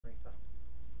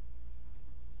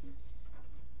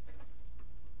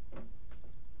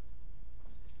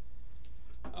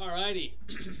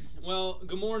Well,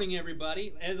 good morning,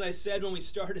 everybody. As I said when we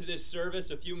started this service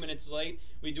a few minutes late,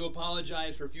 we do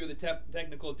apologize for a few of the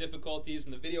technical difficulties,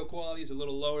 and the video quality is a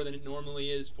little lower than it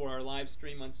normally is for our live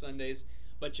stream on Sundays.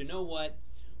 But you know what?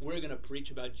 We're going to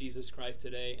preach about Jesus Christ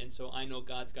today, and so I know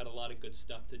God's got a lot of good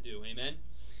stuff to do. Amen?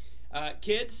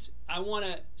 Kids, I want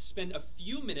to spend a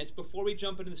few minutes before we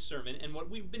jump into the sermon, and what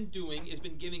we've been doing is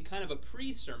been giving kind of a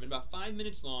pre-sermon, about 5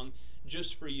 minutes long,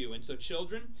 just for you. And so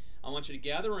children, I want you to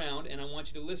gather around, and I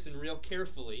want you to listen real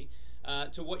carefully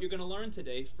to what you're going to learn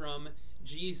today from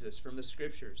Jesus, from the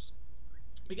Scriptures.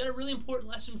 We got a really important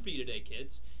lesson for you today,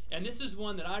 kids, and this is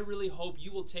one that I really hope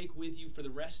you will take with you for the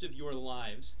rest of your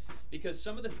lives, because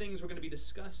some of the things we're going to be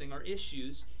discussing are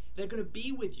issues that are going to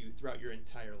be with you throughout your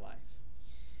entire life.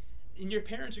 And your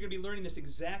parents are going to be learning this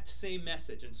exact same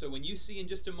message, and so when you see in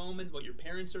just a moment what your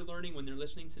parents are learning when they're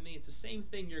listening to me, it's the same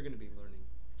thing you're going to be learning.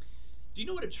 Do you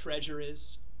know what a treasure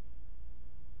is?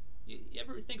 You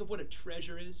ever think of what a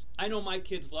treasure is? I know my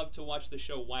kids love to watch the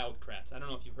show Wildcrats. I don't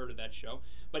know if you've heard of that show.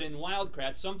 But in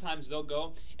Wildcrats, sometimes they'll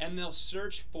go and they'll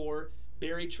search for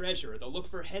buried treasure. Or they'll look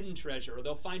for hidden treasure. Or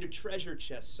they'll find a treasure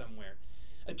chest somewhere.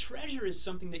 A treasure is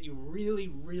something that you really,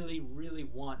 really, really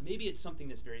want. Maybe it's something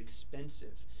that's very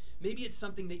expensive. Maybe it's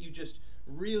something that you just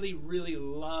really, really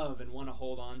love and want to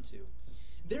hold on to.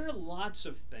 There are lots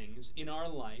of things in our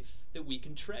life that we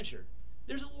can treasure.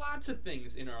 There's lots of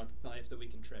things in our life that we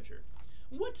can treasure.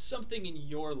 What's something in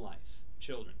your life,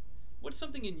 children? What's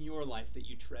something in your life that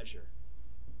you treasure?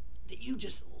 That you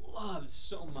just love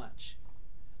so much?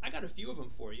 I got a few of them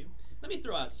for you. Let me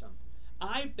throw out some.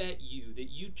 I bet you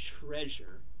that you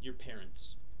treasure your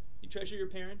parents. You treasure your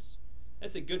parents?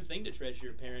 That's a good thing to treasure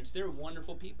your parents. They're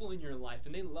wonderful people in your life,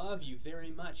 and they love you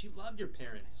very much. You love your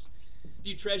parents.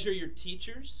 Do you treasure your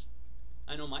teachers?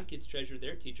 I know my kids treasure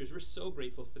their teachers. We're so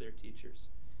grateful for their teachers.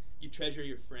 You treasure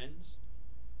your friends?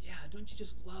 Yeah, don't you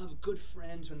just love good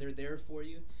friends when they're there for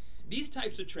you? These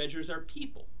types of treasures are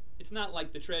people. It's not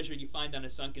like the treasure you find on a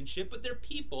sunken ship, but they're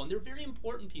people, and they're very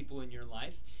important people in your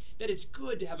life, that it's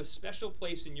good to have a special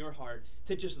place in your heart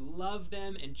to just love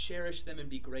them and cherish them and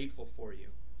be grateful for you.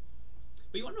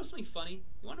 But you want to know something funny?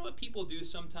 You want to know what people do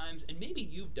sometimes? And maybe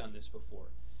you've done this before.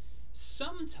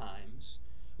 Sometimes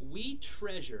we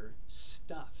treasure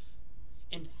stuff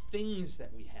and things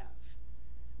that we have.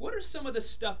 What are some of the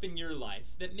stuff in your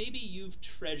life that maybe you've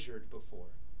treasured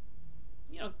before?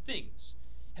 You know, things.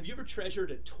 Have you ever treasured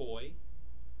a toy?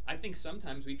 I think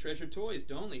sometimes we treasure toys,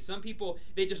 don't we? Some people,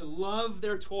 they just love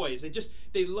their toys.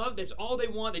 They love, that's all they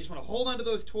want. They just want to hold on to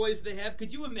those toys they have.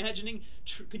 Could you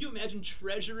imagine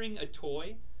treasuring a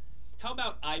toy? How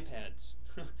about iPads?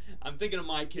 I'm thinking of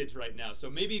my kids right now, so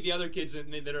maybe the other kids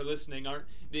that are listening aren't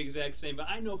the exact same, but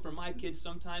I know for my kids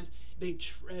sometimes they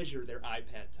treasure their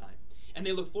iPad time, and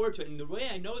they look forward to it, and the way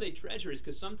I know they treasure is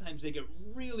because sometimes they get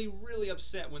really, really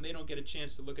upset when they don't get a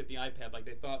chance to look at the iPad like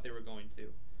they thought they were going to.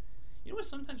 You know what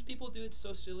sometimes people do? It's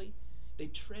so silly. They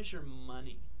treasure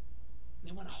money.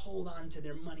 They want to hold on to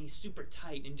their money super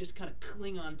tight and just kind of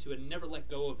cling on to it and never let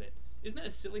go of it. Isn't that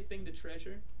a silly thing to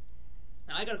treasure?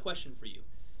 Now, I got a question for you.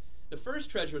 The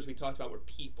first treasures we talked about were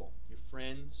people, your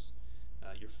friends,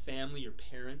 your family, your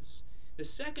parents. The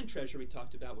second treasure we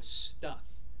talked about was stuff,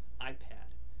 iPad,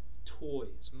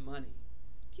 toys, money.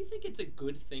 Do you think it's a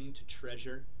good thing to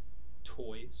treasure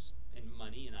toys and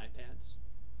money and iPads?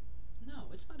 No,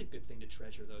 it's not a good thing to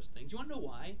treasure those things. You want to know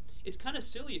why? It's kind of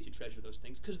silly if you treasure those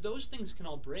things, because those things can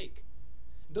all break.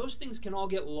 Those things can all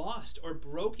get lost or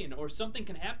broken, or something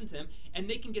can happen to them and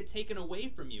they can get taken away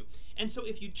from you. And so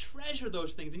if you treasure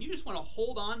those things and you just want to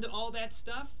hold on to all that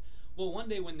stuff, well, one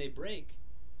day when they break,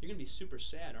 you're going to be super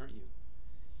sad, aren't you?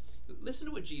 Listen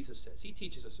to what Jesus says. He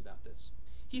teaches us about this.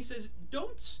 He says,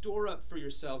 don't store up for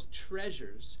yourselves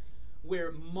treasures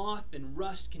where moth and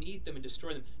rust can eat them and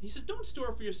destroy them. He says, don't store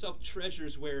up for yourself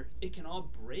treasures where it can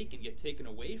all break and get taken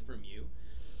away from you.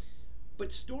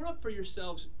 But store up for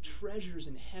yourselves treasures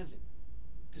in heaven,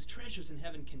 because treasures in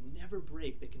heaven can never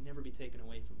break. They can never be taken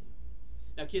away from you.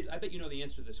 Now, kids, I bet you know the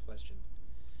answer to this question.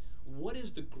 What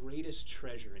is the greatest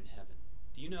treasure in heaven?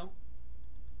 Do you know?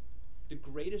 The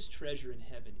greatest treasure in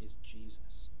heaven is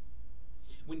Jesus.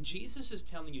 When Jesus is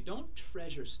telling you, don't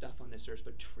treasure stuff on this earth,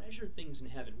 but treasure things in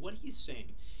heaven, what he's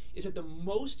saying is that the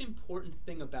most important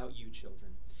thing about you,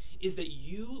 children, is that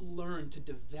you learn to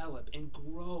develop and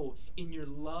grow in your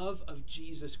love of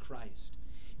Jesus Christ.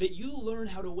 That you learn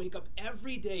how to wake up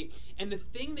every day, and the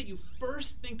thing that you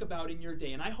first think about in your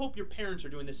day, and I hope your parents are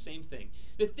doing the same thing,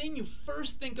 the thing you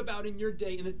first think about in your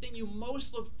day and the thing you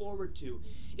most look forward to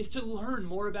is to learn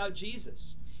more about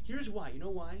Jesus. Here's why. You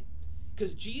know why?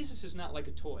 Because Jesus is not like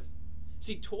a toy.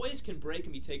 See, toys can break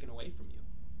and be taken away from you.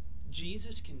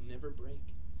 Jesus can never break.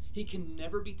 He can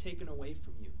never be taken away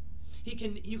from you.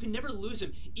 You can never lose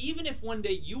him. Even if one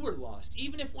day you were lost,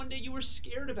 even if one day you were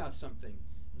scared about something,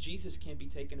 Jesus can't be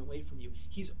taken away from you.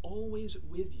 He's always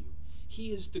with you. He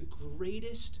is the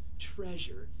greatest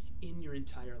treasure in your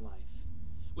entire life.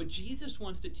 What Jesus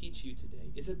wants to teach you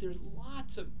today is that there's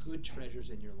lots of good treasures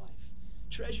in your life.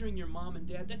 Treasuring your mom and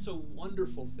dad, that's a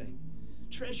wonderful thing.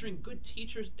 Treasuring good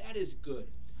teachers, that is good.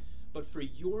 But for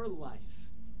your life,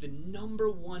 the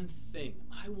number one thing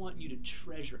I want you to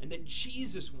treasure, and that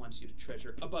Jesus wants you to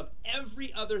treasure above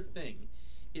every other thing,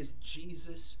 is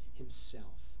Jesus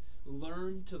himself.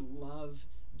 Learn to love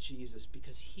Jesus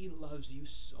because he loves you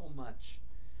so much.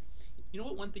 You know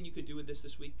what one thing you could do with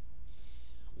this week?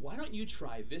 Why don't you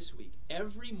try this week,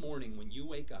 every morning when you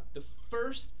wake up, the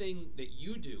first thing that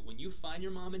you do when you find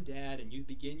your mom and dad and you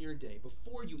begin your day,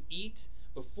 before you eat,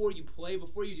 before you play,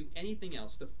 before you do anything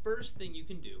else, the first thing you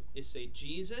can do is say,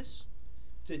 Jesus,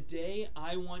 today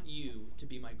I want you to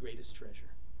be my greatest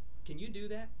treasure. Can you do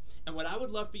that? And what I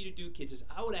would love for you to do, kids, is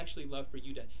I would actually love for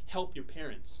you to help your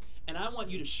parents. And I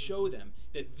want you to show them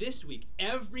that this week,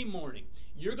 every morning,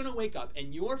 you're going to wake up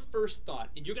and your first thought,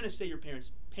 and you're going to say to your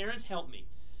parents, parents, help me.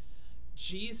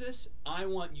 Jesus, I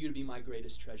want you to be my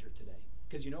greatest treasure today.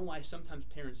 Because you know why? Sometimes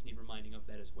parents need reminding of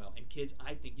that as well. And kids,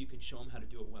 I think you can show them how to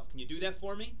do it well. Can you do that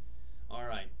for me? All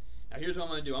right. Now here's what I'm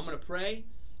going to do. I'm going to pray,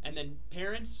 and then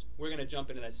parents, we're going to jump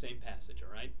into that same passage,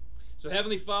 all right? So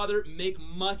Heavenly Father, make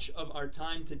much of our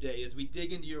time today as we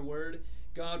dig into your word.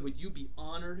 God, would you be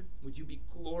honored? Would you be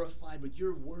glorified? Would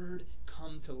your word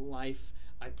come to life?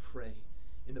 I pray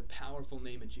in the powerful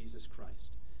name of Jesus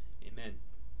Christ. Amen.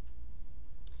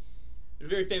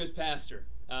 There's a very famous pastor.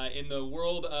 In the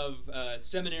world of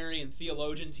seminary and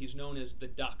theologians, he's known as the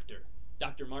Doctor,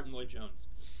 Dr. Martin Lloyd-Jones.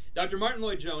 Dr. Martin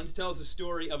Lloyd-Jones tells the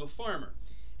story of a farmer.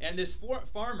 And this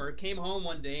farmer came home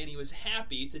one day and he was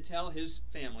happy to tell his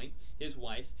family, his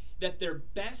wife, that their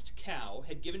best cow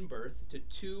had given birth to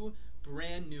 2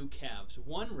 brand new calves,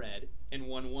 one red and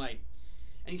one white.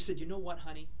 And he said, you know what,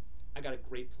 honey? I got a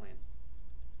great plan.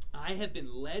 I have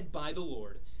been led by the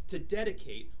Lord to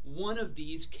dedicate one of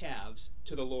these calves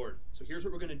to the Lord. So here's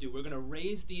what we're going to do. We're going to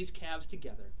raise these calves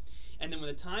together. And then when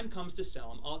the time comes to sell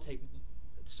them, I'll take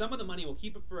some of the money, we'll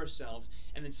keep it for ourselves,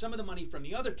 and then some of the money from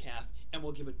the other calf, and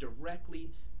we'll give it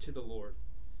directly to the Lord.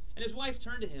 And his wife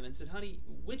turned to him and said, honey,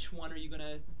 which one are you going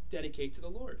to dedicate to the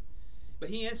Lord? But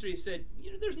he answered, he said,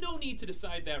 there's no need to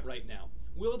decide that right now.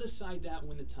 We'll decide that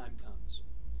when the time comes.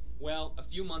 Well, a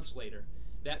few months later,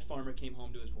 that farmer came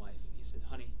home to his wife. He said,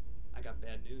 honey, I got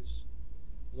bad news.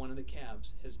 One of the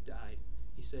calves has died.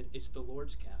 He said, it's the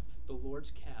Lord's calf. The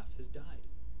Lord's calf has died.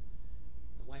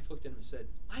 The wife looked at him and said,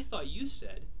 I thought you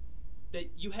said that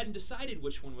you hadn't decided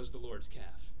which one was the Lord's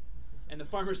calf. And the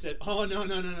farmer said, oh,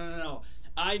 no.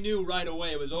 I knew right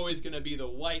away it was always going to be the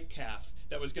white calf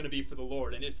that was going to be for the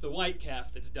Lord, and it's the white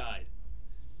calf that's died.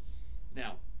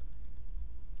 Now,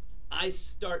 I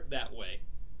start that way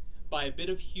by a bit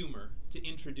of humor to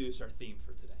introduce our theme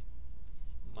for today.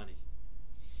 Money.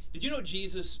 Did you know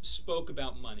Jesus spoke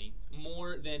about money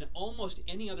more than almost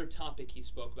any other topic he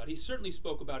spoke about? He certainly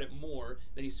spoke about it more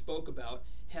than he spoke about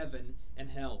heaven and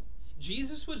hell.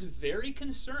 Jesus was very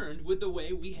concerned with the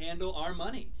way we handle our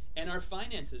money and our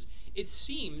finances. It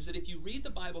seems that if you read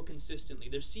the Bible consistently,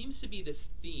 there seems to be this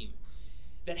theme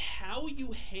that how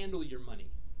you handle your money,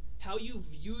 how you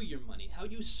view your money, how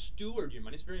you steward your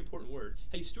money, it's a very important word,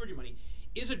 how you steward your money,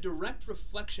 is a direct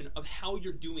reflection of how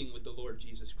you're doing with the Lord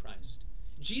Jesus Christ.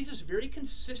 Jesus very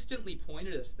consistently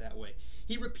pointed us that way.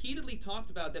 He repeatedly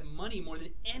talked about that money, more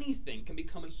than anything, can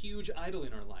become a huge idol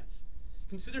in our life.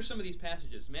 Consider some of these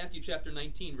passages. Matthew chapter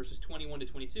 19, verses 21 to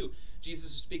 22.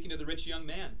 Jesus is speaking to the rich young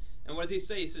man. And what does he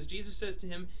say? He says, Jesus says to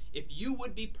him, if you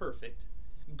would be perfect,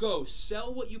 go,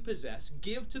 sell what you possess,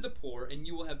 give to the poor, and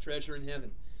you will have treasure in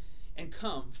heaven. And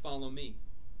come, follow me.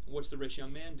 What's the rich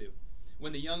young man do?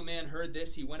 When the young man heard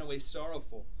this, he went away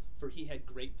sorrowful, for he had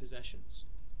great possessions.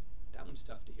 That one's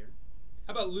tough to hear.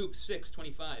 How about Luke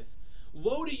 6:25?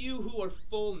 Woe to you who are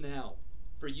full now,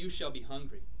 for you shall be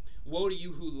hungry. Woe to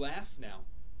you who laugh now,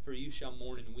 for you shall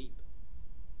mourn and weep.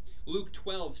 Luke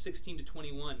 12:16 to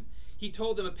 21. He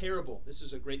told them a parable. This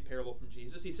is a great parable from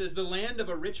Jesus. He says, the land of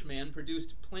a rich man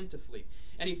produced plentifully.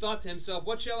 And he thought to himself,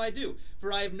 what shall I do?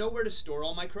 For I have nowhere to store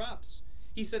all my crops.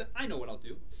 He said, I know what I'll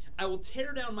do. I will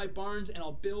tear down my barns and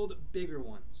I'll build bigger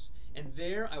ones. And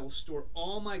there I will store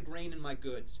all my grain and my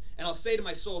goods. And I'll say to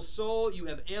my soul, soul, you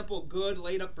have ample good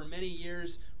laid up for many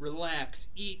years. Relax,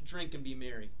 eat, drink, and be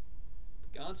merry.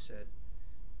 But God said,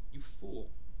 you fool.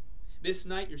 This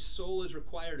night your soul is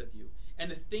required of you.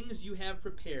 And the things you have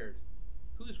prepared,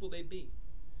 whose will they be?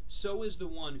 so is the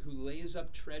one who lays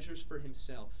up treasures for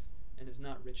himself and is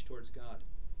not rich towards God.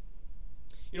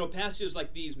 You know, passages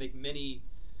like these make many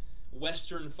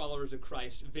Western followers of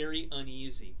Christ very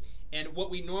uneasy. And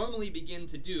what we normally begin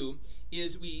to do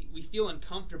is we feel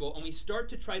uncomfortable and we start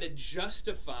to try to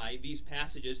justify these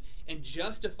passages and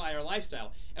justify our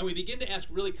lifestyle. And we begin to ask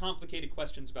really complicated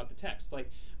questions about the text. Like,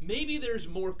 maybe there's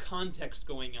more context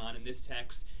going on in this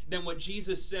text than what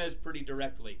Jesus says pretty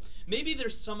directly. Maybe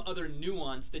there's some other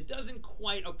nuance that doesn't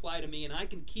quite apply to me and I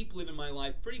can keep living my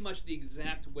life pretty much the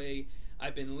exact way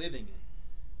I've been living it.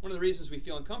 One of the reasons we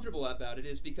feel uncomfortable about it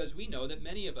is because we know that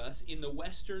many of us in the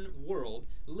Western world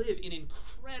live in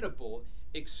incredible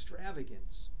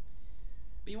extravagance.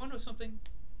 But you want to know something?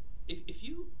 If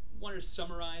you want to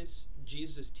summarize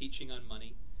Jesus' teaching on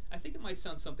money, I think it might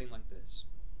sound something like this.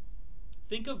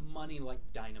 Think of money like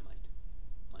dynamite.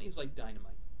 Money is like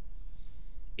dynamite.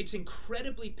 It's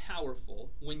incredibly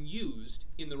powerful when used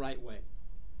in the right way.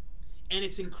 And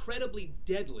it's incredibly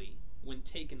deadly when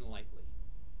taken lightly.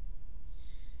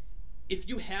 If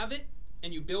you have it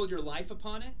and you build your life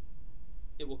upon it,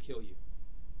 it will kill you.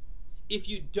 If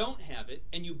you don't have it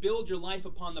and you build your life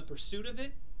upon the pursuit of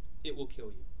it, it will kill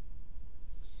you.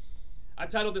 I've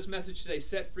titled this message today,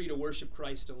 Set Free to Worship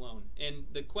Christ Alone. And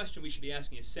the question we should be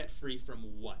asking is, set free from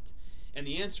what? And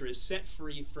the answer is set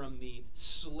free from the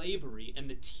slavery and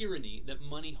the tyranny that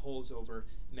money holds over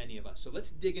many of us. So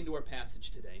let's dig into our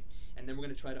passage today, and then we're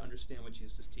going to try to understand what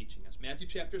Jesus is teaching us. Matthew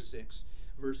chapter 6,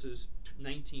 verses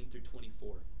 19 through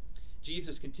 24.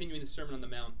 Jesus, continuing the Sermon on the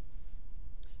Mount,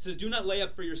 says, "Do not lay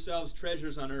up for yourselves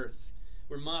treasures on earth,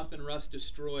 where moth and rust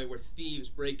destroy, where thieves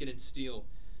break in and steal.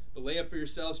 But lay up for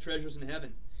yourselves treasures in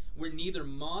heaven, where neither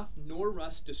moth nor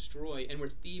rust destroy, and where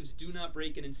thieves do not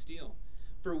break in and steal.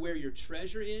 For where your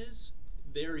treasure is,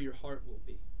 there your heart will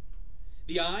be.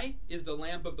 The eye is the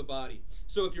lamp of the body.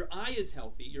 So if your eye is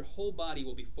healthy, your whole body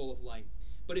will be full of light.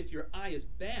 But if your eye is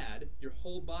bad, your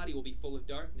whole body will be full of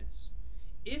darkness.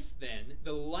 If then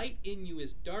the light in you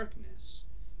is darkness,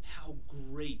 how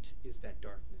great is that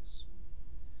darkness?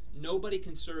 Nobody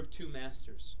can serve two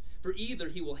masters, for either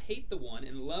he will hate the one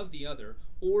and love the other,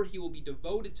 or he will be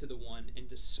devoted to the one and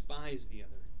despise the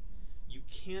other. You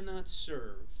cannot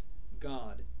serve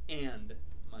God and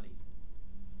money."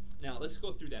 Now, let's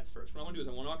go through that first. What I want to do is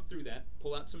I want to walk through that,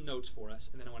 pull out some notes for us,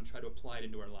 and then I want to try to apply it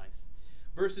into our life.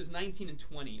 Verses 19 and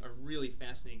 20 are really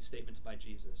fascinating statements by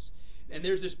Jesus. And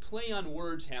there's this play on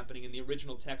words happening in the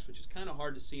original text, which is kind of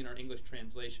hard to see in our English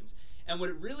translations. And what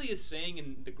it really is saying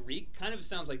in the Greek kind of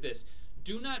sounds like this: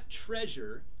 do not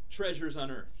treasure treasures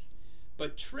on earth,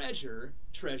 but treasure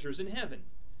treasures in heaven.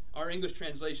 Our English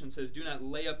translation says, do not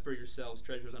lay up for yourselves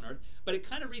treasures on earth, but it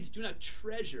kind of reads, do not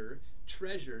treasure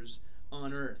treasures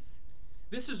on earth.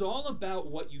 This is all about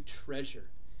what you treasure.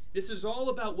 This is all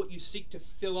about what you seek to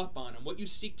fill up on and what you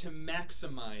seek to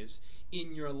maximize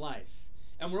in your life.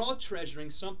 And we're all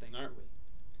treasuring something, aren't we?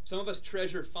 Some of us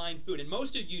treasure fine food, and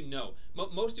most of you know.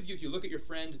 Most of you, if you look at your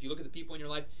friends, if you look at the people in your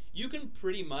life, you can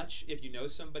pretty much, if you know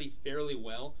somebody fairly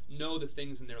well, know the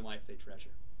things in their life they treasure.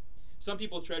 Some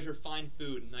people treasure fine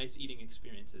food and nice eating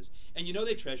experiences. And you know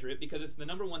they treasure it because it's the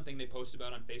number one thing they post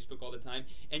about on Facebook all the time.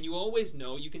 And you always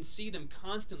know, you can see them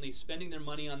constantly spending their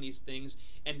money on these things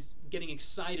and getting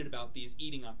excited about these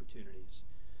eating opportunities.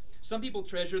 Some people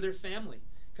treasure their family,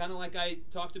 kind of like I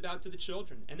talked about to the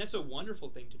children. And that's a wonderful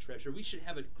thing to treasure. We should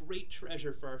have a great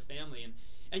treasure for our family.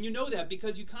 And you know that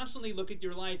because you constantly look at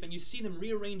your life and you see them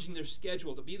rearranging their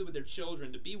schedule to be with their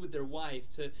children, to be with their wife,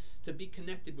 to be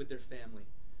connected with their family.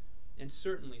 And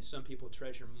certainly some people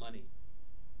treasure money.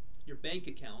 Your bank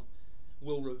account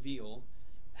will reveal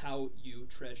how you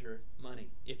treasure money.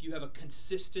 If you have a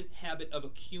consistent habit of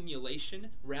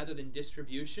accumulation rather than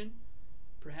distribution,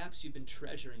 perhaps you've been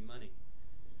treasuring money.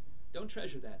 Don't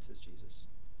treasure that, says Jesus.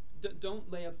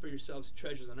 Don't lay up for yourselves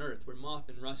treasures on earth where moth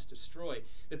and rust destroy.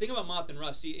 The thing about moth and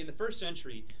rust, see, in the first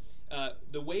century,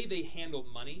 the way they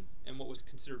handled money and what was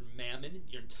considered mammon,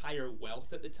 your entire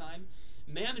wealth at the time,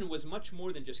 mammon was much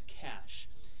more than just cash.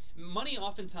 Money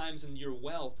oftentimes in your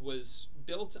wealth was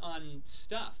built on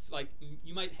stuff. Like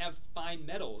you might have fine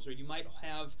metals, or you might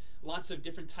have lots of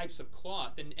different types of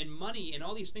cloth. And money and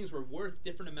all these things were worth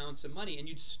different amounts of money. And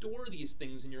you'd store these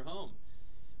things in your home.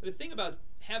 But the thing about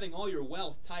having all your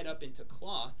wealth tied up into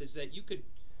cloth is that you could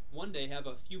one day have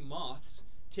a few moths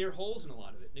tear holes in a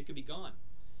lot of it, and it could be gone.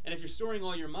 And if you're storing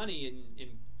all your money in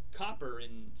copper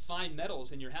and fine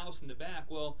metals in your house in the back,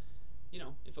 well, you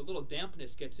know, if a little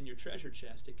dampness gets in your treasure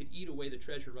chest, it could eat away the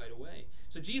treasure right away.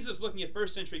 So Jesus is looking at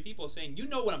first century people saying, you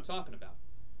know what I'm talking about.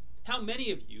 How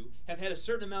many of you have had a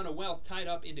certain amount of wealth tied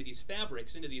up into these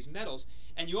fabrics, into these metals,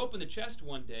 and you open the chest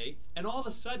one day, and all of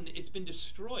a sudden it's been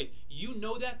destroyed? You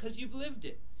know that because you've lived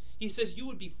it. He says you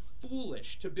would be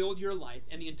foolish to build your life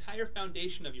and the entire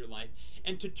foundation of your life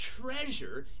and to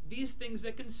treasure these things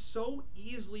that can so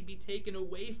easily be taken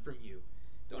away from you.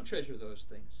 Don't treasure those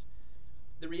things.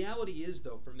 The reality is,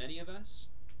 though, for many of us,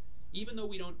 even though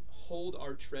we don't hold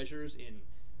our treasures in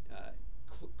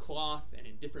cloth and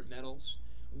in different metals,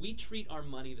 we treat our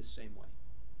money the same way.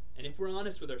 And if we're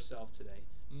honest with ourselves today,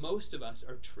 most of us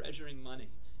are treasuring money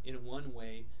in one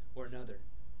way or another.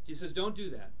 He says, don't do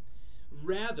that.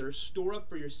 Rather, store up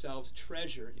for yourselves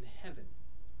treasure in heaven.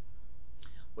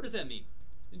 What does that mean?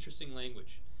 Interesting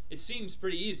language. It seems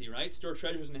pretty easy, right? Store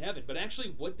treasures in heaven. But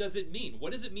actually, what does it mean?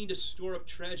 What does it mean to store up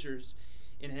treasures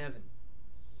in heaven?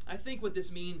 I think what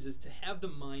this means is to have the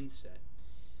mindset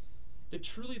that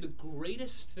truly the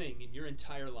greatest thing in your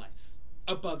entire life,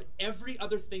 above every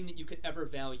other thing that you could ever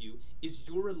value, is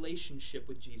your relationship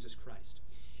with Jesus Christ.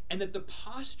 And that the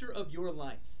posture of your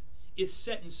life is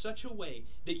set in such a way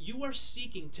that you are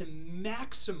seeking to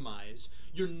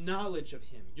maximize your knowledge of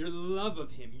Him, your love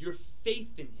of Him, your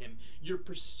faith in Him, your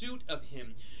pursuit of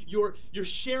Him, your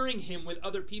sharing Him with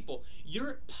other people.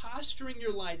 You're posturing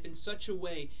your life in such a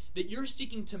way that you're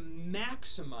seeking to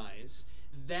maximize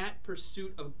that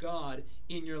pursuit of God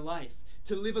in your life,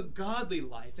 to live a godly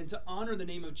life and to honor the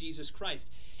name of Jesus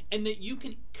Christ, and that you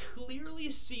can clearly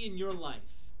see in your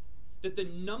life that the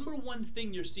number one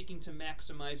thing you're seeking to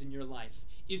maximize in your life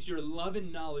is your love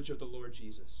and knowledge of the Lord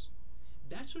Jesus.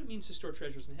 That's what it means to store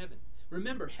treasures in heaven.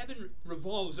 Remember, heaven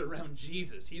revolves around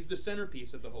Jesus. He's the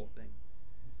centerpiece of the whole thing.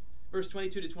 Verse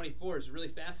 22 to 24 is really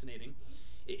fascinating.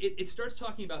 It starts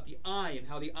talking about the eye and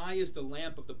how the eye is the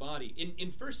lamp of the body. In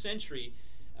first century,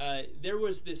 there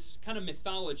was this kind of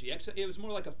mythology. Actually, it was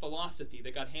more like a philosophy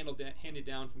that got handed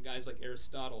down from guys like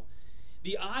Aristotle.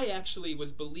 The eye actually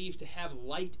was believed to have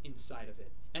light inside of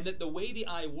it, and that the way the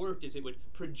eye worked is it would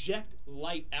project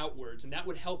light outwards, and that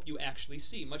would help you actually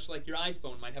see, much like your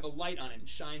iPhone might have a light on it and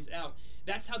shines out.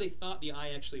 That's how they thought the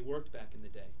eye actually worked back in the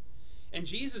day. And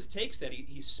Jesus takes that,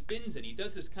 he spins it, he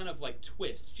does this kind of like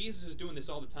twist. Jesus is doing this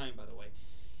all the time, by the way.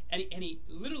 And he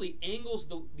literally angles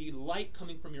the light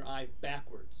coming from your eye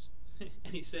backwards.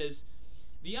 And he says,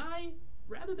 the eye,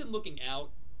 rather than looking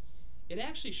out, it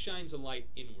actually shines a light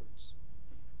inwards.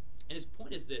 And his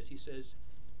point is this. He says,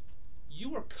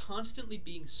 you are constantly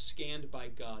being scanned by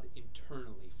God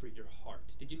internally for your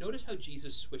heart. Did you notice how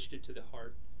Jesus switched it to the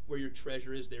heart? Where your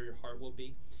treasure is, there your heart will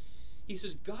be. He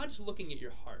says, God's looking at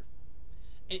your heart.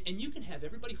 And you can have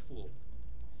everybody fooled.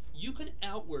 You can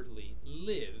outwardly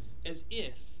live as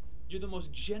if you're the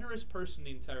most generous person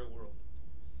in the entire world.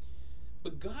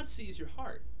 But God sees your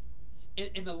heart.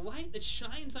 And the light that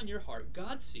shines on your heart,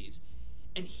 God sees.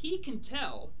 And He can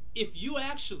tell if you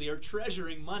actually are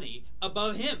treasuring money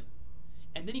above Him.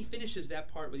 And then he finishes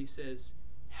that part where he says,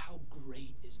 how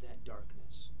great is that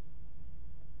darkness?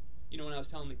 You know, when I was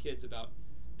telling the kids about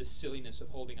the silliness of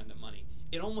holding on to money,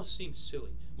 it almost seems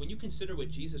silly. When you consider what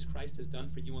Jesus Christ has done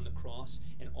for you on the cross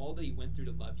and all that He went through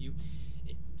to love you,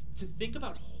 to think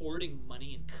about hoarding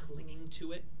money and clinging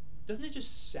to it, doesn't it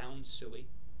just sound silly?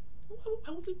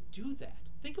 Why would we do that?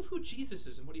 Think of who Jesus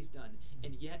is and what He's done.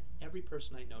 And yet, every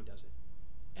person I know does it.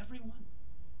 Everyone.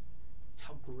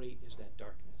 How great is that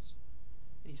darkness?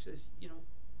 And he says, you know,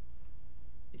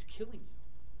 it's killing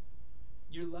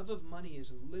you. Your love of money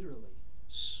is literally,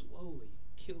 slowly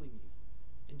killing you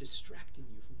and distracting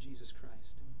you from Jesus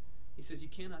Christ. He says you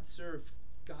cannot serve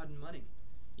God and money.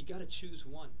 You got to choose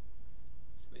one.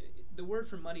 The word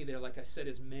for money there, like I said,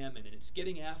 is mammon, and it's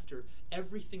getting after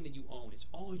everything that you own. It's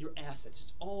all your assets.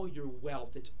 It's all your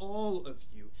wealth. It's all of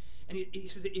you. And he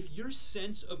says that if your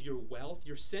sense of your wealth,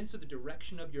 your sense of the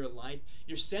direction of your life,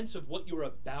 your sense of what you're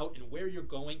about and where you're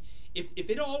going, if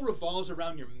it all revolves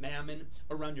around your mammon,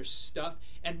 around your stuff,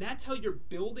 and that's how you're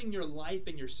building your life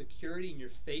and your security and your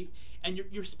faith, and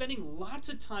you're spending lots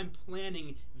of time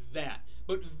planning that,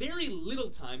 but very little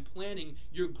time planning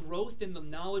your growth in the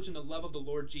knowledge and the love of the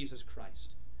Lord Jesus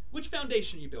Christ. Which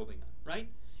foundation are you building on, right?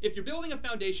 If you're building a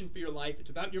foundation for your life, it's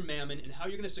about your mammon and how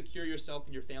you're going to secure yourself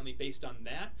and your family based on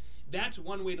that. That's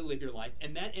one way to live your life,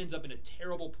 and that ends up in a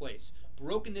terrible place.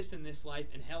 Brokenness in this life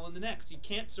and hell in the next. You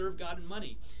can't serve God and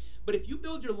money. But if you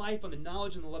build your life on the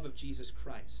knowledge and the love of Jesus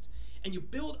Christ, and you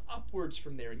build upwards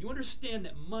from there, and you understand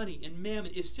that money and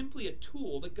mammon is simply a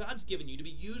tool that God's given you to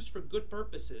be used for good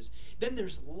purposes, then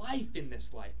there's life in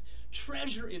this life,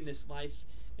 treasure in this life,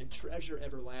 and treasure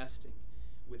everlasting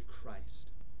with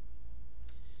Christ.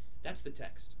 That's the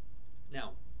text.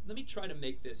 Now, let me try to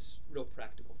make this real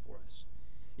practical for us.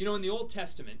 You know, in the Old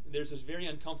Testament, there's this very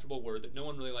uncomfortable word that no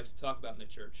one really likes to talk about in the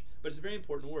church, but it's a very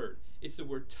important word. It's the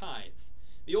word tithe.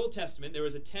 The Old Testament, there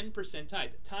was a 10%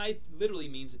 tithe. Tithe literally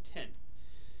means a tenth.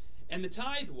 And the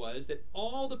tithe was that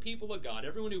all the people of God,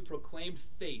 everyone who proclaimed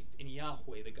faith in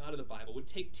Yahweh, the God of the Bible, would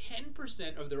take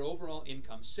 10% of their overall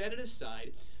income, set it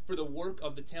aside for the work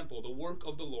of the temple, the work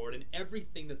of the Lord, and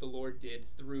everything that the Lord did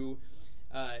through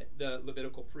the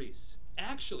Levitical priests.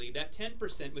 Actually, that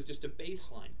 10% was just a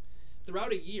baseline.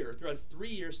 Throughout a year, throughout a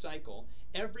 3-year cycle,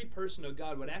 every person of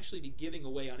God would actually be giving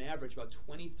away on average about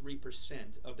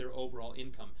 23% of their overall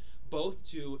income, both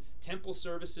to temple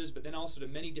services, but then also to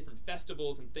many different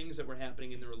festivals and things that were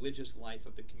happening in the religious life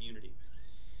of the community.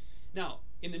 Now,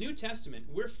 in the New Testament,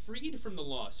 we're freed from the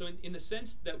law. So in the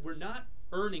sense that we're not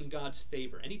earning God's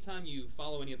favor. Anytime you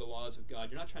follow any of the laws of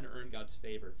God, you're not trying to earn God's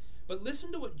favor. But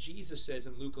listen to what Jesus says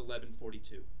in Luke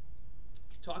 11:42.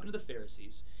 He's talking to the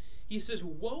Pharisees. He says,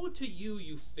 "Woe to you,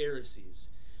 you Pharisees,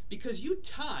 because you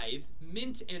tithe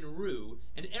mint and rue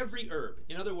and every herb."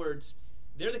 In other words,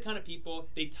 they're the kind of people,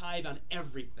 they tithe on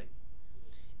everything.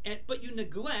 But you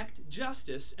neglect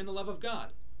justice and the love of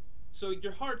God. So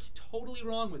your heart's totally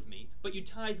wrong with me, but you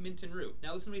tithe mint and rue.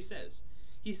 Now listen to what he says.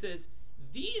 He says,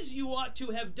 "These you ought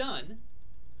to have done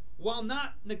while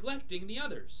not neglecting the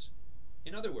others."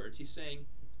 In other words, he's saying,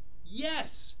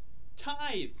 yes,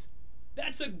 tithe.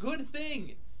 That's a good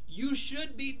thing. You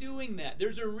should be doing that.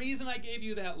 There's a reason I gave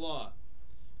you that law.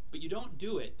 But you don't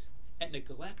do it at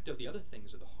neglect of the other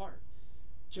things of the heart.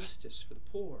 Justice for the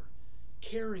poor,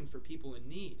 caring for people in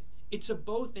need. It's a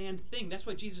both-and thing. That's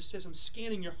why Jesus says, I'm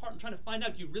scanning your heart. I'm trying to find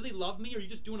out, do you really love me, or are you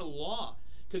just doing a law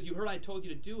because you heard I told you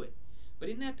to do it? But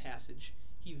in that passage,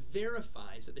 he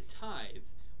verifies that the tithe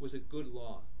was a good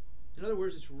law. In other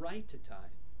words, it's right to tithe.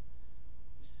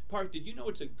 Park, did you know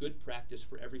it's a good practice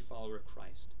for every follower of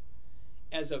Christ,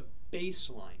 as a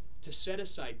baseline, to set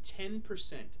aside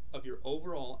 10% of your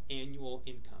overall annual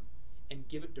income and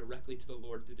give it directly to the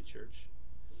Lord through the church?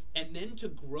 And then to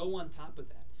grow on top of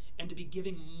that, and to be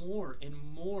giving more and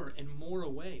more and more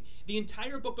away. The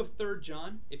entire book of 3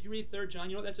 John, if you read 3 John,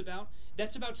 you know what that's about?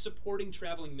 That's about supporting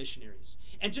traveling missionaries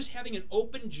and just having an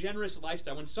open, generous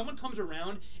lifestyle. When someone comes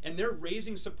around and they're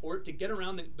raising support to get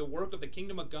around the work of the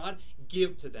kingdom of God,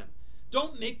 give to them.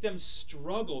 Don't make them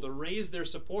struggle to raise their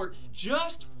support.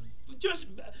 Just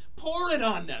pour it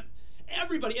on them.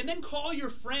 Everybody. And then call your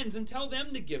friends and tell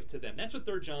them to give to them. That's what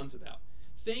 3 John's about.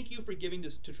 Thank you for giving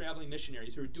to traveling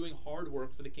missionaries who are doing hard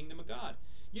work for the kingdom of God.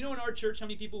 You know in our church how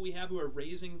many people we have who are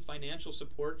raising financial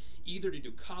support either to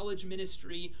do college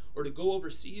ministry or to go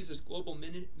overseas as global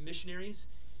missionaries?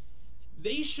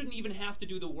 They shouldn't even have to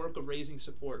do the work of raising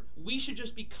support. We should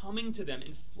just be coming to them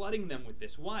and flooding them with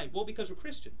this. Why? Well, because we're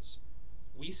Christians.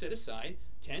 We set aside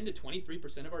 10 to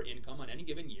 23% of our income on any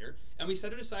given year, and we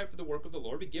set it aside for the work of the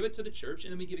Lord. We give it to the church,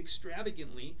 and then we give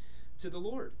extravagantly to the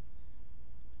Lord.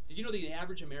 Did you know the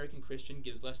average American Christian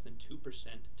gives less than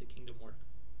 2% to kingdom work?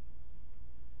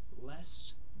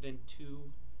 Less than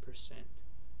 2%.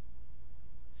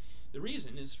 The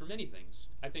reason is for many things.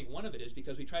 I think one of it is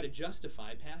because we try to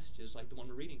justify passages like the one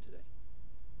we're reading today.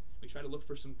 We try to look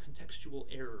for some contextual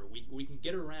error. We can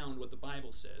get around what the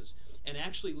Bible says and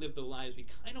actually live the lives we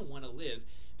kind of want to live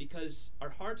because our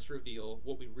hearts reveal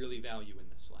what we really value in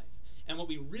this life. And what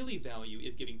we really value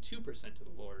is giving 2% to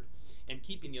the Lord and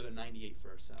keeping the other 98% for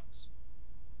ourselves.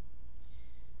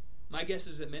 My guess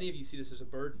is that many of you see this as a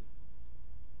burden.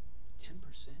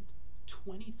 10%?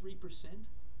 23%?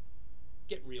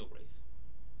 Get real, Raef.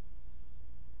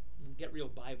 Get real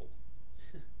Bible.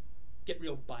 Get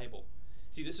real Bible.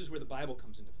 See, this is where the Bible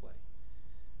comes into play.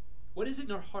 What is it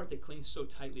in our heart that clings so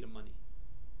tightly to money?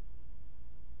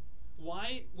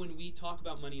 Why, when we talk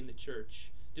about money in the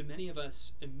church, do many of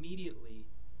us immediately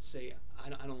say,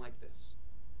 I don't like this?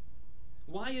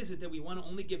 Why is it that we want to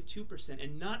only give 2%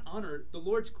 and not honor the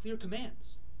Lord's clear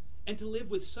commands and to live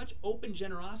with such open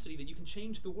generosity that you can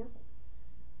change the world?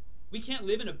 We can't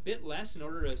live in a bit less in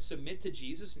order to submit to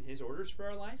Jesus and his orders for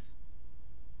our life?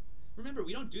 Remember,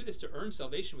 we don't do this to earn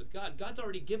salvation with God. God's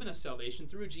already given us salvation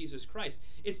through Jesus Christ.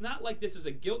 It's not like this is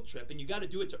a guilt trip and you got to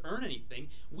do it to earn anything.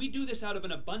 We do this out of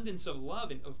an abundance of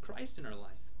love and of Christ in our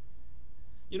life.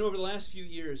 You know, over the last few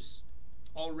years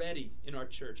already in our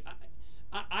church,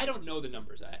 I don't know the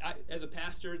numbers. As a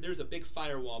pastor, there's a big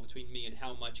firewall between me and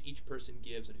how much each person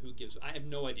gives and who gives. I have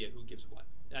no idea who gives what.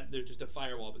 There's just a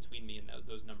firewall between me and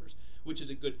those numbers, which is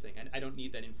a good thing. I don't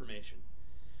need that information.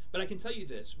 But I can tell you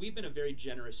this. We've been a very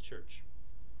generous church.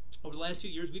 Over the last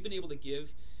few years, we've been able to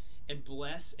give and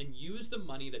bless and use the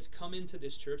money that's come into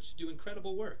this church to do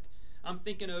incredible work. I'm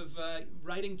thinking of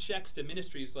writing checks to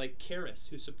ministries like Charis,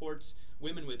 who supports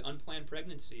women with unplanned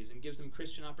pregnancies and gives them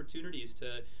Christian opportunities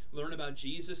to learn about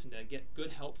Jesus and to get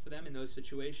good help for them in those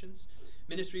situations.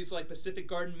 Ministries like Pacific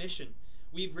Garden Mission.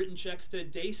 We've written checks to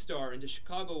Daystar and to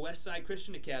Chicago Westside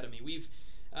Christian Academy. We've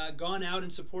gone out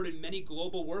and supported many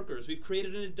global workers. We've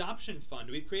created an adoption fund.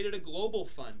 We've created a global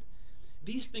fund.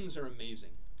 These things are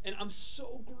amazing. And I'm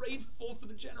so grateful for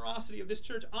the generosity of this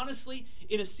church. Honestly,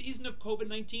 in a season of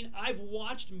COVID-19, I've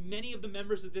watched many of the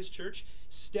members of this church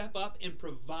step up and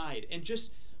provide. And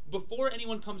just before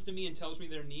anyone comes to me and tells me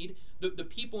their need, the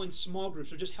people in small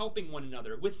groups are just helping one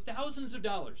another with thousands of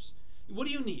dollars. What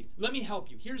do you need? Let me help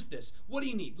you. Here's this. What do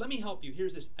you need? Let me help you.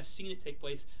 Here's this. I've seen it take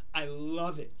place. I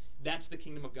love it. That's the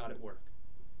kingdom of God at work.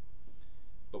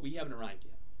 But we haven't arrived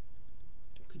yet.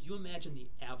 Could you imagine the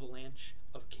avalanche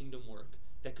of kingdom work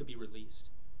that could be released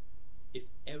if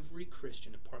every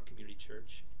Christian at Park Community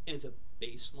Church, as a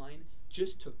baseline,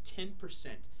 just took 10%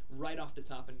 right off the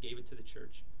top and gave it to the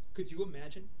church? Could you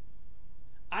imagine?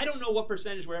 I don't know what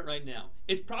percentage we're at right now.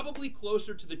 It's probably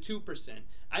closer to the 2%.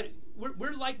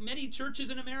 We're like many churches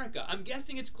in America. I'm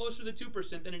guessing it's closer to the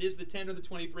 2% than it is the 10 or the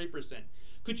 23%.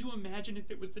 Could you imagine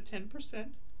if it was the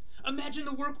 10%? Imagine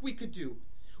the work we could do.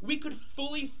 We could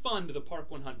fully fund the Park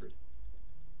 100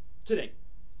 today.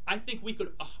 I think we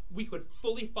could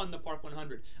fully fund the Park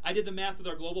 100. I did the math with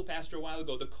our global pastor a while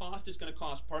ago. The cost is going to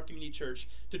cost Park Community Church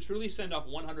to truly send off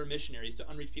 100 missionaries to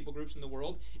unreached people groups in the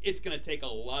world. It's going to take a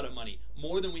lot of money,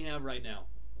 more than we have right now.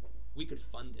 We could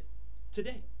fund it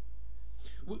today.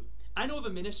 I know of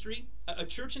a ministry, a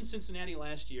church in Cincinnati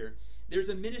last year. There's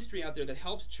a ministry out there that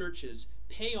helps churches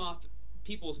pay off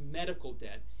people's medical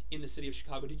debt in the city of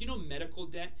Chicago. Did you know medical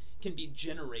debt can be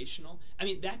generational? I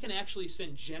mean, that can actually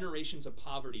send generations of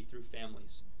poverty through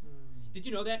families. Did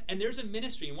you know that? And there's a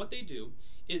ministry, and what they do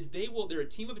is they're a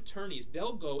team of attorneys.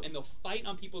 They'll go and they'll fight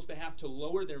on people's behalf to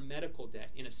lower their medical debt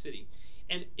in a city.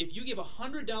 And if you give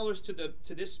 $100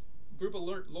 to this group of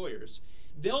lawyers,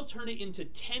 they'll turn it into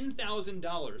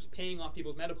 $10,000 paying off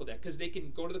people's medical debt because they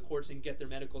can go to the courts and get their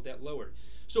medical debt lowered.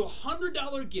 So a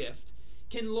 $100 gift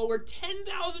can lower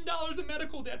 $10,000 of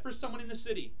medical debt for someone in the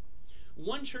city.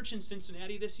 One church in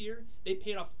Cincinnati this year, they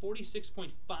paid off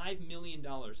 $46.5 million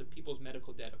of people's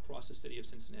medical debt across the city of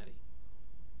Cincinnati.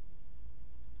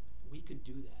 We could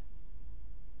do that.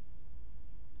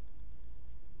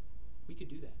 We could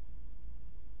do that.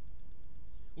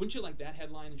 Wouldn't you like that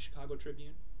headline in Chicago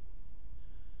Tribune?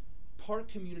 Park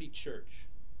Community Church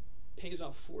pays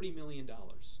off $40 million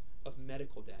of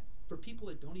medical debt for people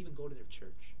that don't even go to their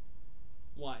church.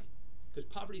 Why? Because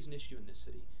poverty is an issue in this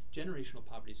city. Generational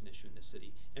poverty is an issue in this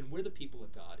city. And we're the people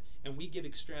of God. And we give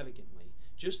extravagantly,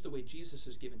 just the way Jesus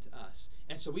has given to us.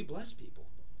 And so we bless people.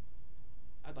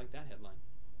 I'd like that headline.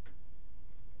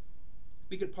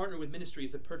 We could partner with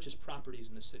ministries that purchase properties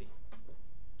in the city,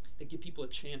 that give people a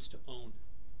chance to own.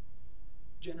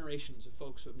 Generations of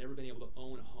folks who have never been able to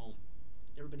own a home,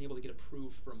 never been able to get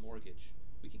approved for a mortgage.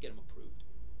 We could get them approved.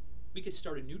 We could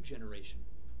start a new generation.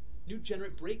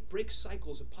 Break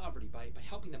cycles of poverty by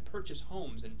helping them purchase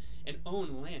homes and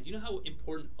own land. You know how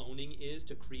important owning is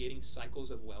to creating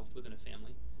cycles of wealth within a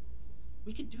family?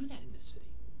 We could do that in this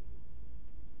city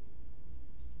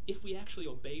if we actually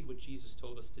obeyed what Jesus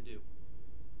told us to do.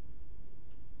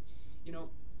 You know,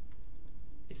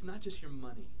 it's not just your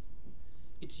money.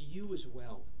 It's you as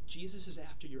well. Jesus is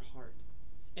after your heart.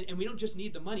 And we don't just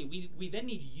need the money. We then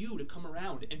need you to come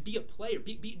around and be a player,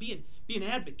 be an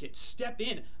advocate, step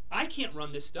in. I can't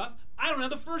run this stuff. I don't have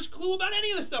the first clue about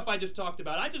any of the stuff I just talked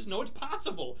about. I just know it's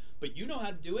possible. But you know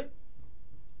how to do it.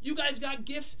 You guys got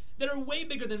gifts that are way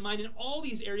bigger than mine in all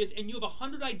these areas, and you have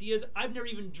 100 ideas I've never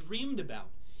even dreamed about.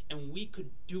 And we could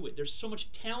do it. There's so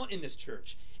much talent in this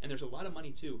church, and there's a lot of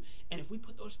money too. And if we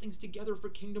put those things together for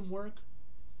kingdom work,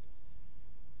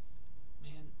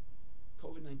 man,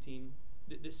 COVID-19,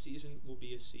 this season will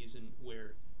be a season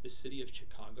where the city of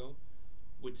Chicago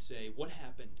would say, what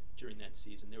happened during that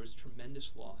season? There was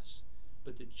tremendous loss,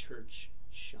 but the church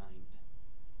shined.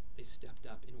 They stepped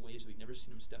up in ways we've never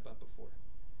seen them step up before.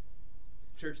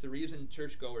 Church, the reason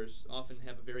churchgoers often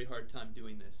have a very hard time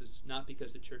doing this is not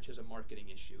because the church has a marketing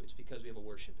issue. It's because we have a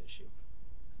worship issue.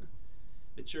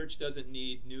 The church doesn't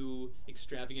need new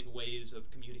extravagant ways of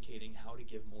communicating how to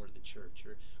give more to the church,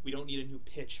 or we don't need a new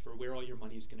pitch for where all your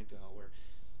money is going to go. Or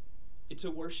it's a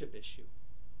worship issue.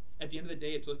 At the end of the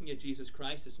day, it's looking at Jesus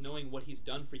Christ. It's knowing what he's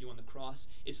done for you on the cross.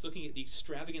 It's looking at the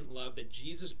extravagant love that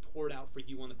Jesus poured out for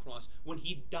you on the cross when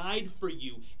he died for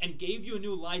you and gave you a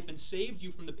new life and saved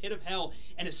you from the pit of hell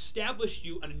and established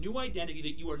you on a new identity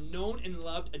that you are known and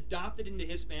loved, adopted into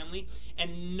his family,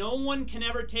 and no one can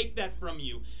ever take that from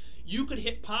you. You could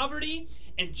hit poverty,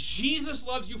 and Jesus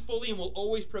loves you fully and will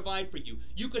always provide for you.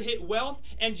 You could hit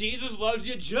wealth, and Jesus loves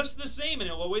you just the same, and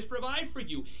he'll always provide for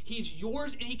you. He's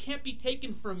yours, and he can't be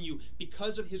taken from you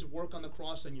because of his work on the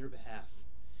cross on your behalf.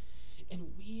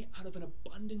 And we, out of an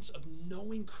abundance of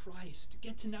knowing Christ,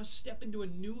 get to now step into a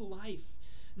new life,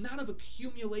 not of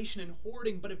accumulation and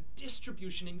hoarding, but of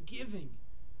distribution and giving.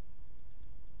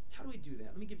 How do we do that?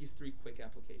 Let me give you 3 quick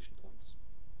application points.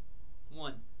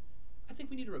 1, I think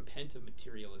we need to repent of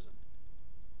materialism.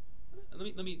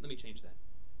 Let me change that.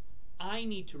 I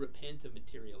need to repent of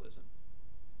materialism.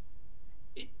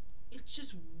 It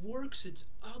just works its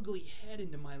ugly head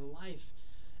into my life,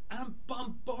 and I'm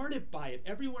bombarded by it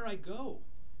everywhere I go.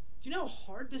 Do you know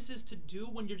how hard this is to do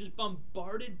when you're just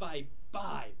bombarded by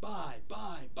buy?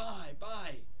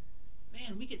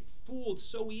 Man, we get fooled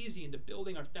so easy into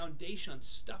building our foundation on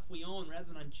stuff we own rather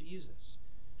than on Jesus.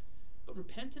 But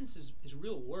repentance is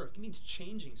real work. It means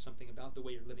changing something about the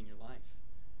way you're living your life.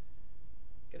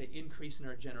 Got to increase in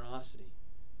our generosity.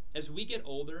 As we get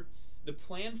older, the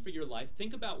plan for your life,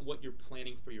 think about what you're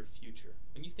planning for your future.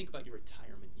 When you think about your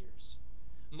retirement years.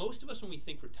 Most of us, when we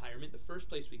think retirement, the first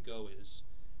place we go is,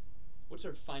 what's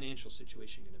our financial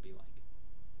situation going to be like?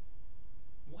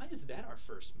 Why is that our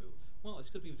first move? Well, it's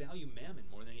because we value mammon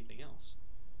more than anything else.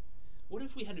 What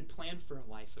if we had to plan for a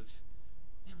life of,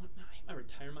 man, what my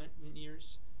retirement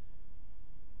years,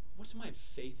 what's my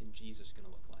faith in Jesus going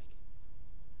to look like?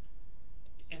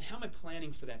 And how am I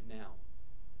planning for that now?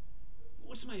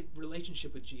 What's my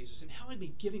relationship with Jesus? And how am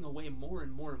I giving away more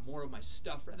and more and more of my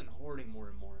stuff rather than hoarding more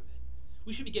and more of it?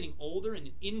 We should be getting older and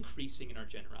increasing in our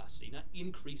generosity, not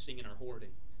increasing in our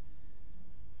hoarding.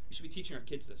 We should be teaching our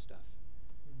kids this stuff.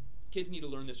 Kids need to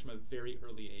learn this from a very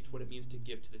early age, what it means to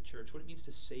give to the church, what it means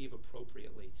to save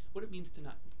appropriately, what it means to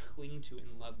not cling to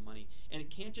and love money. And it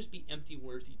can't just be empty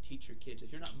words that you teach your kids.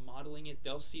 If you're not modeling it,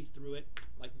 they'll see through it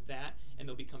like that, and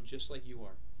they'll become just like you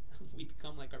are. We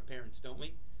become like our parents, don't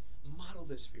we? Model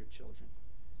this for your children.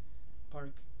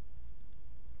 Park,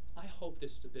 I hope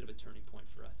this is a bit of a turning point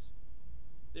for us.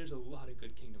 There's a lot of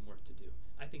good kingdom work to do.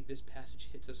 I think this passage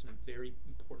hits us in a very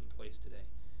important place today.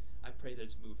 I pray that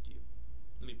it's moved you.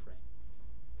 Let me pray.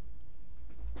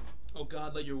 Oh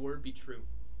God, let your word be true.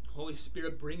 Holy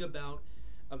Spirit, bring about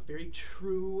a very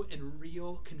true and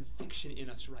real conviction in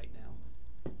us right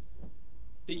now.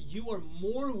 That you are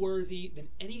more worthy than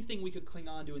anything we could cling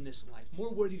on to in this life.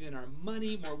 More worthy than our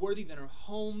money, more worthy than our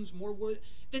homes, more worthy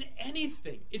than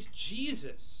anything. It's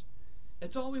Jesus.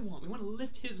 That's all we want. We want to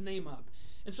lift his name up.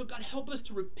 And so God, help us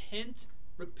to repent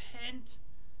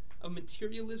of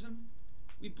materialism.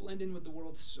 We blend in with the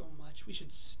world so much. We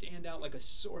should stand out like a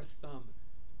sore thumb.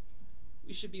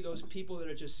 We should be those people that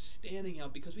are just standing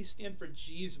out because we stand for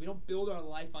Jesus. We don't build our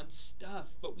life on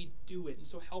stuff, but we do it. And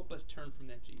so help us turn from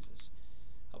that, Jesus.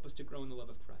 Help us to grow in the love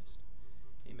of Christ.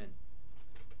 Amen.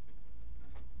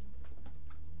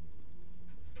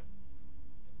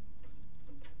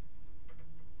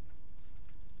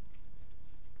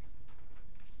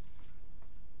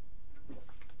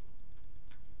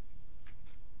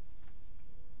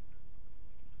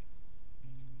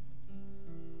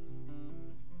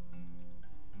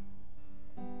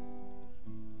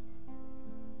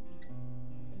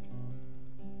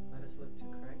 Let us look to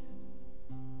Christ.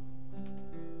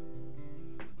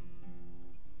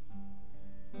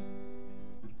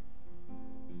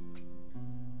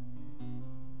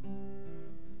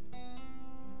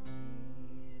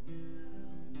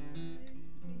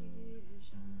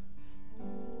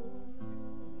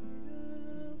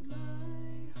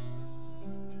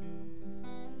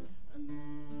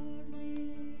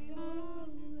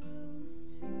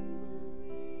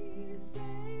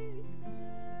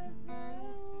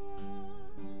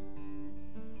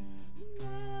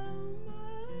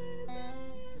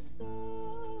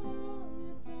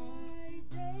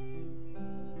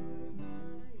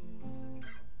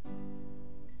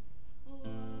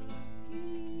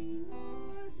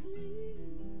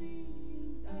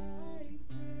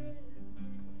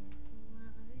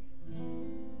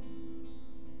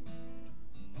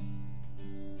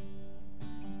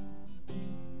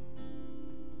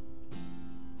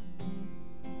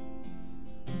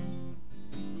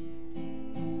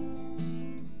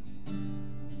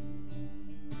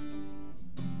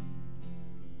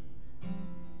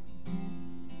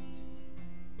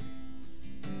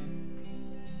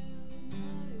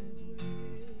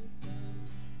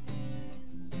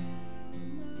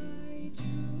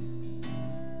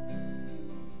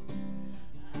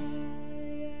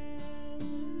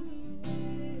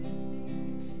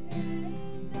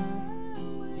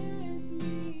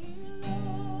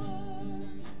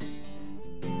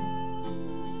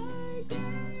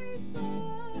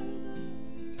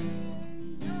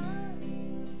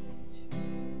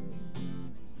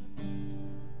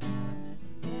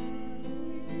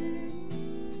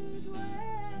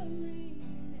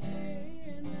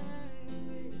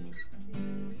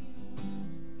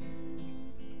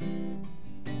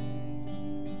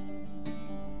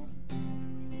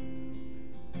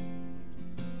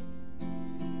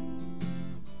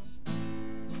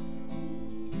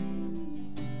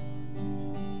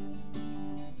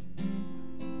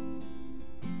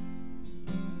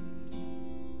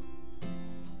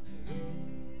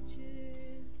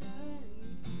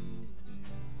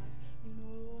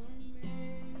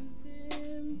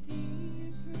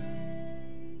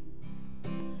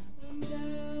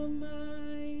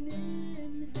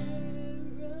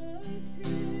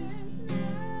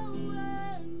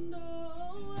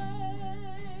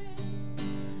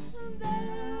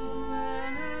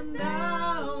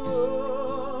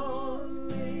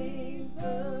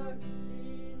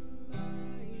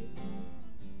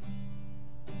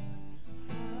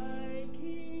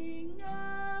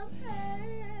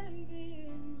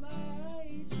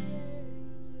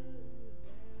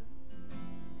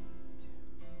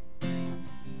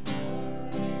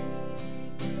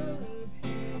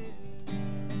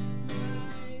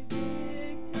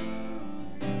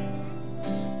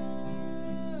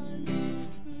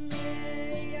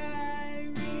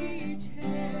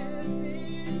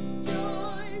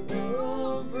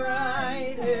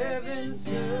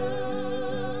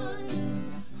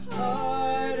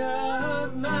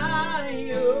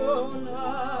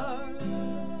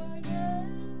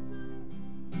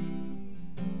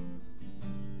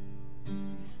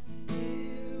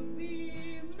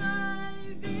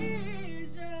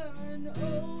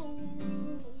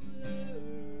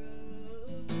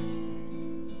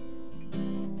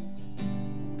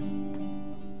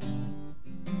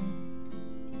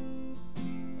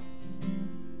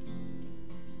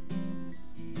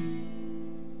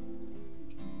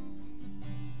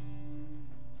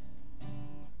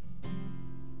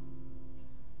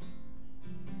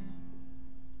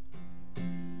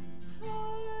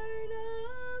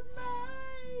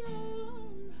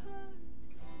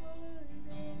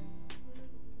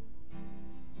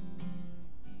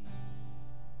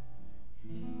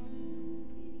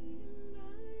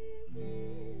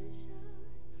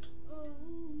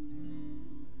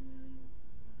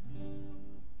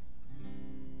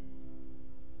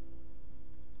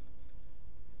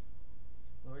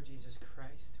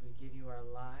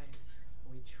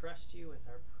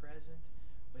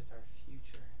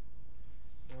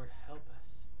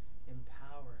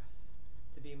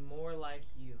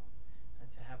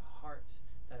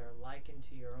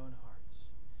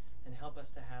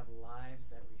 us to have lives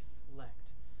that reflect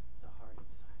the heart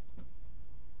inside.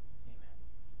 Amen.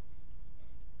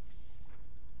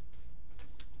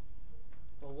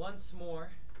 Well, once more,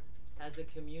 as a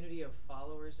community of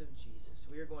followers of Jesus,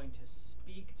 we are going to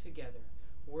speak together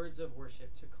words of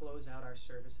worship to close out our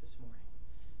service this morning.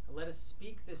 Let us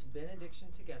speak this benediction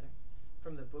together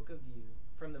from the book of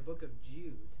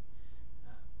Jude,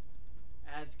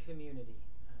 as community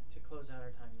to close out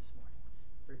our time this morning.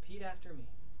 Repeat after me.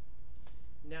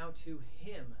 Now to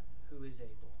him who is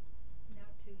able. Now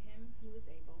to him who is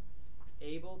able.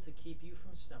 Able to keep you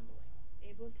from stumbling.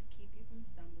 Able to keep you from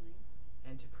stumbling.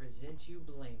 And to present you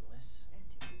blameless. And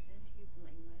to present you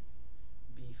blameless.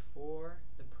 Before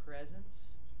the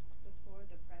presence. Before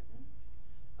the presence.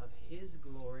 Of his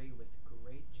glory with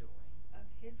great joy. Of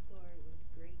his glory with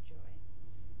great joy.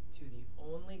 To the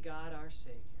only God our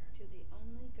Savior. To the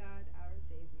only God our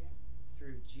Savior.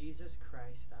 Through Jesus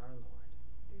Christ our Lord.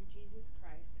 Through Jesus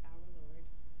Christ our Lord.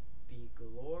 Be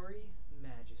glory,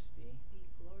 majesty. Be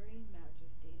glory,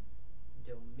 majesty.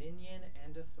 Dominion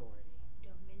and authority.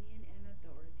 Dominion and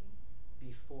authority.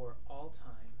 Before all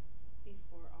time.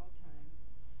 Before all time.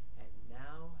 And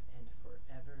now and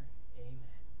forever.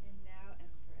 Amen. And now and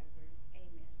forever.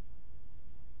 Amen.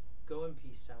 Go in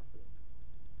peace, South Loop.